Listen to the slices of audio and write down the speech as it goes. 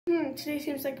Today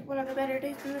seems like one of the better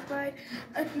days in the ride.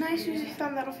 A nice juicy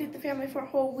fun that'll feed the family for a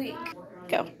whole week.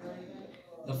 Go.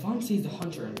 The fawn sees the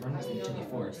hunter and runs into the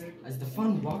forest. As the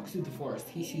fawn walks through the forest,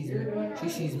 she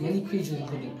sees many creatures,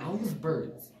 including owls,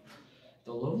 birds.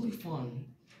 The lowly fawn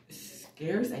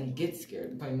scares and gets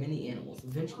scared by many animals,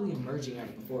 eventually emerging out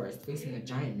of the forest, facing a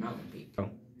giant mountain peak.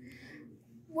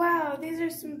 Wow, these are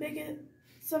some of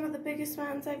the biggest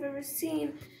mountains I've ever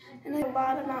seen, and a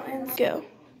lot of mountains. Go.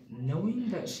 Knowing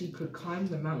that she could climb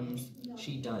the mountains,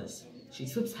 she does. She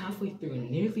slips halfway through and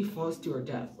nearly falls to her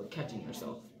death while catching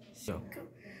herself. Go.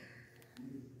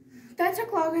 That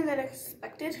took longer than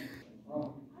expected.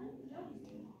 Go.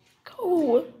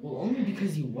 Well, only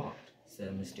because you walked, said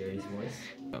a mysterious voice.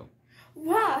 Go.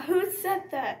 Wow, who said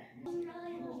that?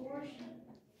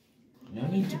 No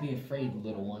need to be afraid,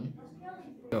 little one.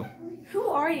 Go. Who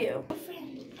are you?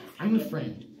 I'm a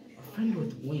friend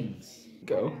with wings.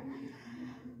 Go.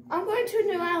 I'm going to a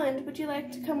new island. Would you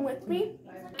like to come with me?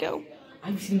 Go.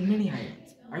 I've seen many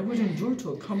islands. I would enjoy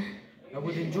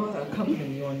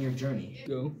accompanying you on your journey.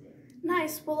 Go.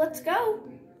 Nice. Well, let's go.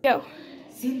 Go.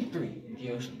 Scene 3,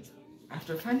 the oceans.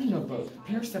 After finding a boat, the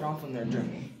pair set off on their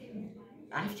journey.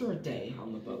 After a day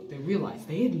on the boat, they realized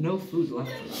they had no food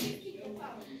left for them.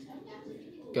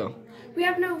 Go. We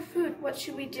have no food. What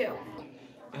should we do?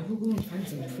 I will go and find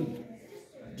some food.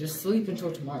 Just sleep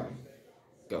until tomorrow.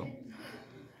 Go.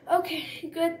 Okay,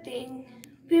 good thing.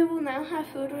 We will now have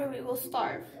food or we will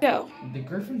starve. Go. The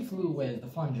griffin flew away as the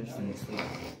fawn drifted in sleep.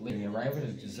 They arrived at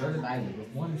a deserted island with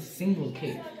one single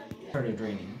cave. It started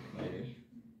raining later.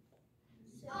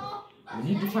 We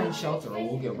need to find shelter or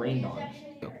we'll get rained on.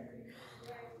 Go.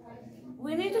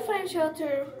 We need to find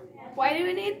shelter. Why do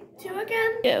we need to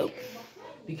again? Go.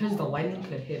 Because the lightning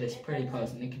could hit us pretty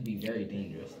close and it could be very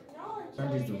dangerous.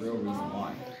 Remember the real reason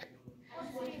why.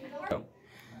 Go.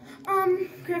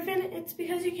 Griffin, it's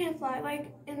because you can't fly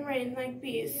like in rain, like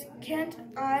bees. Can't.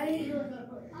 And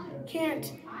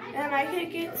I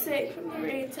could get sick from the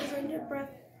rain, says under breath.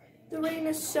 The rain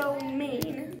is so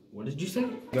mean. What did you say?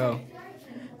 Go.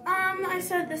 I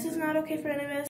said this is not okay for any of us.